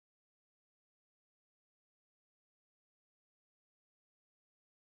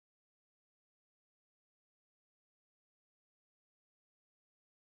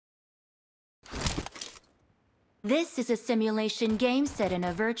This is a simulation game set in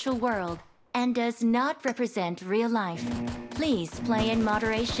a virtual world and does not represent real life. Please play in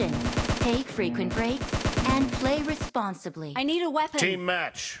moderation, take frequent breaks, and play responsibly. I need a weapon. Team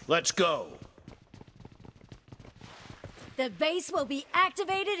match, let's go. The base will be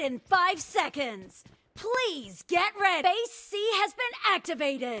activated in 5 seconds. Please get ready. Base C has been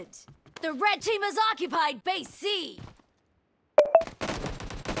activated. The red team has occupied base C.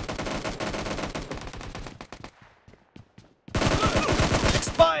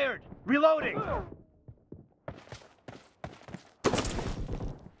 Expired! Reloading!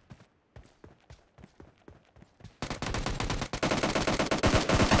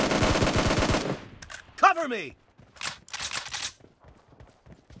 Cover me!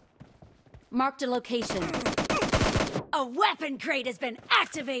 Marked a location. A weapon crate has been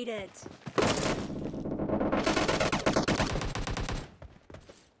activated.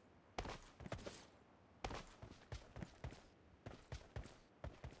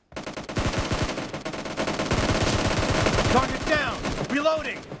 Target down!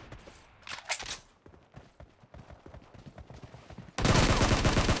 Reloading!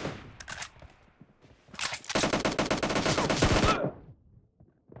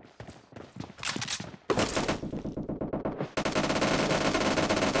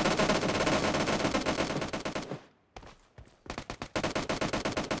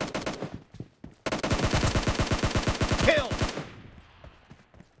 Kill!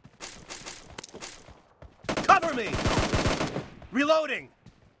 Cover me! Reloading!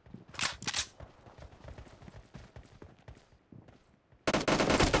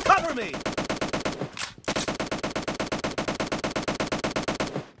 Cover me!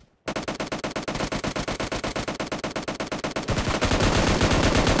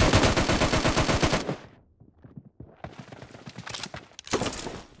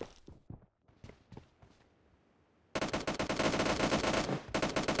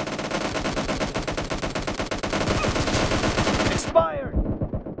 Expired!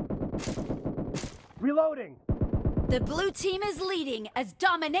 Reloading! The blue team is leading as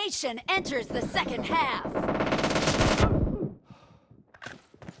domination enters the second half.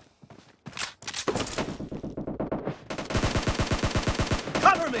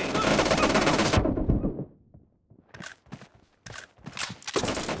 Cover me!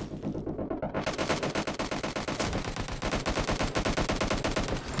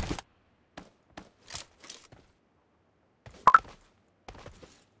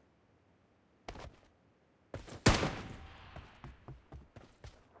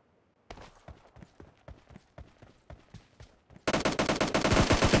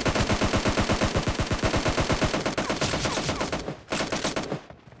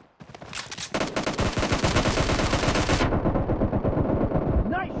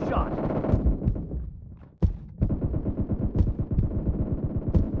 Nice shot!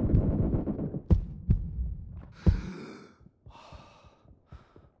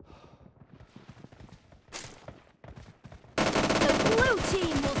 The blue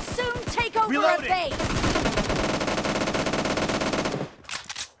team will soon take over Reloading. a base.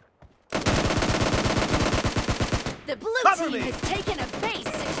 The blue Cover team me. has taken a base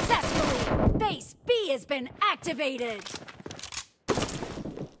successfully. Base B has been activated.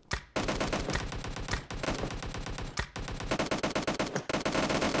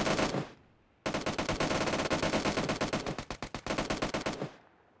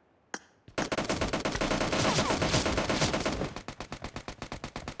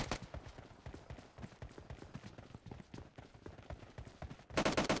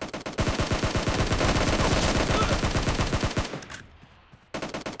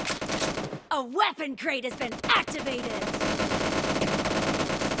 A weapon crate has been activated.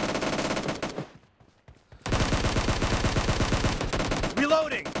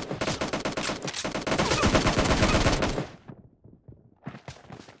 Reloading!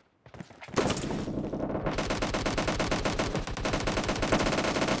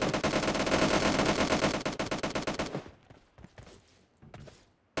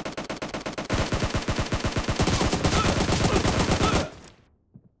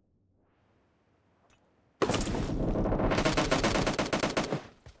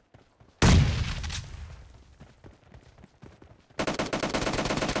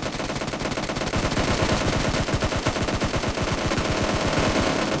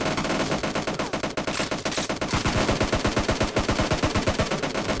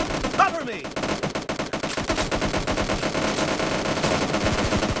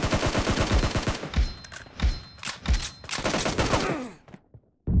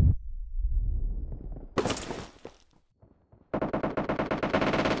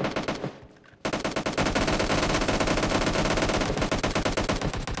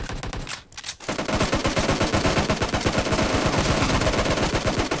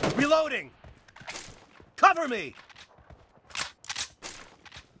 me!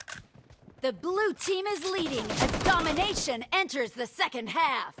 The blue team is leading as domination enters the second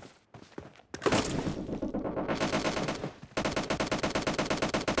half.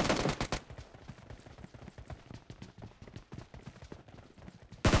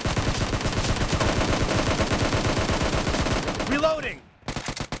 Reloading!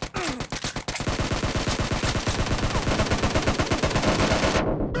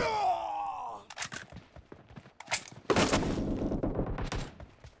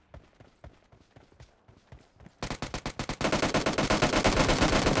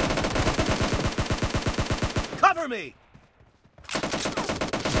 Cover me!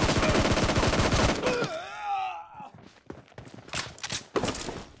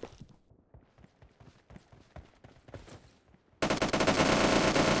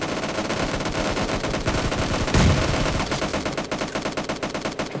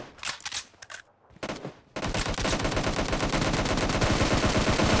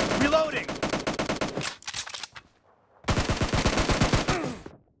 Reloading!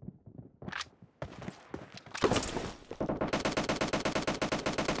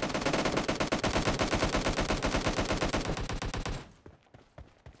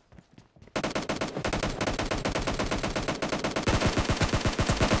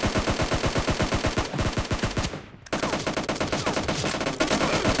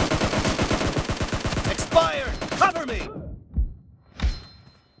 Expired! Cover me!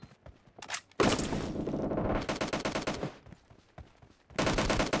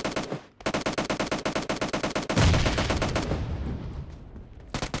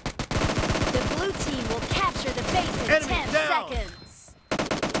 The blue team will capture the base in Enemy 10 down. seconds.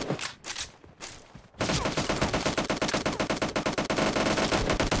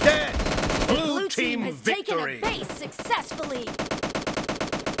 Dead! The blue team has taken a victory! base successfully.